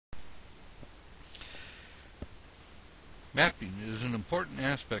Mapping is an important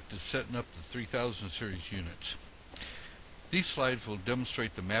aspect of setting up the 3000 series units. These slides will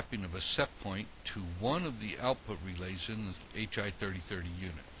demonstrate the mapping of a set point to one of the output relays in the HI3030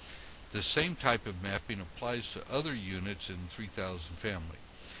 unit. The same type of mapping applies to other units in the 3000 family.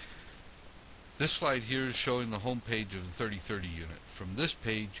 This slide here is showing the home page of the 3030 unit. From this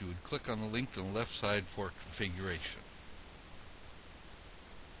page, you would click on the link on the left side for configuration.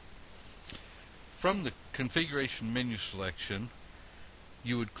 From the configuration menu selection,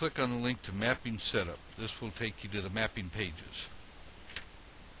 you would click on the link to Mapping Setup. This will take you to the mapping pages.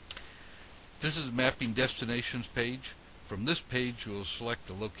 This is the Mapping Destinations page. From this page, you will select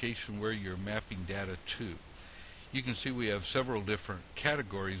the location where you're mapping data to. You can see we have several different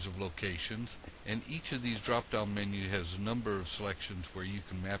categories of locations, and each of these drop-down menus has a number of selections where you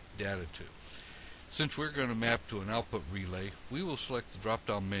can map data to. Since we're going to map to an output relay, we will select the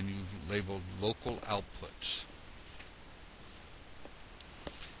drop-down menu labeled Local Outputs.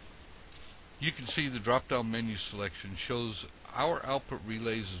 You can see the drop-down menu selection shows our output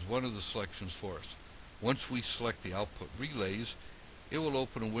relays as one of the selections for us. Once we select the output relays, it will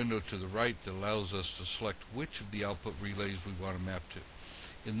open a window to the right that allows us to select which of the output relays we want to map to.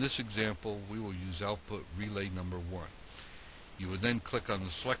 In this example, we will use output relay number 1. You would then click on the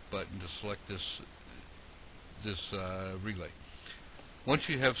select button to select this relay. Once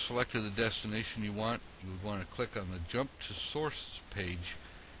you have selected the destination you want, you would want to click on the Jump to Sources page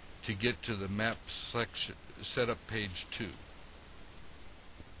to get to the Map Selection Setup page 2.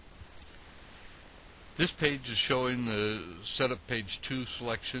 This page is showing the Setup page 2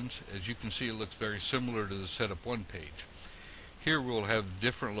 selections. As you can see, it looks very similar to the Setup 1 page. Here we'll have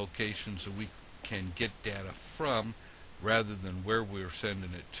different locations that we can get data from rather than where we're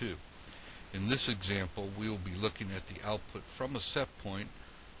sending it to. In this example, we will be looking at the output from a set point,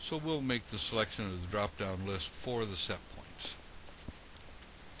 so we'll make the selection of the drop-down list for the set points.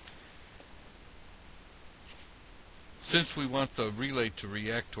 Since we want the relay to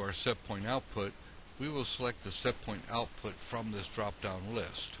react to our set point output, we will select the set point output from this drop-down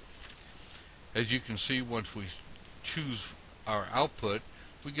list. As you can see, once we choose our output,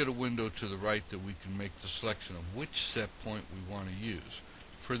 we get a window to the right that we can make the selection of which set point we want to use.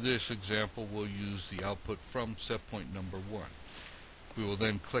 For this example, we'll use the output from set point number 1. We will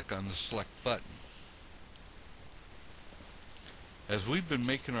then click on the select button. As we've been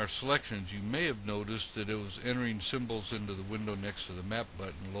making our selections, you may have noticed that it was entering symbols into the window next to the map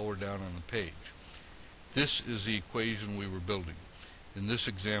button lower down on the page. This is the equation we were building. In this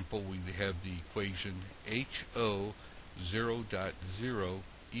example, we have the equation HO 0.0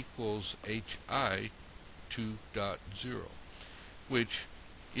 equals HI 2.0, which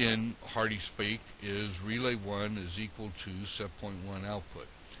in Hardy speak is relay 1 is equal to set point 1 output.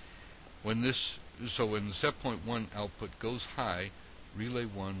 When the set point 1 output goes high, relay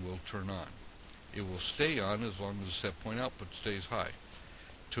 1 will turn on. It will stay on as long as the set point output stays high.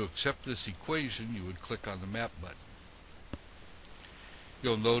 To accept this equation, you would click on the map button.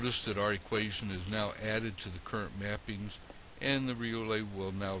 You'll notice that our equation is now added to the current mappings, and the relay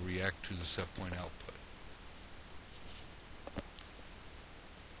will now react to the set point output.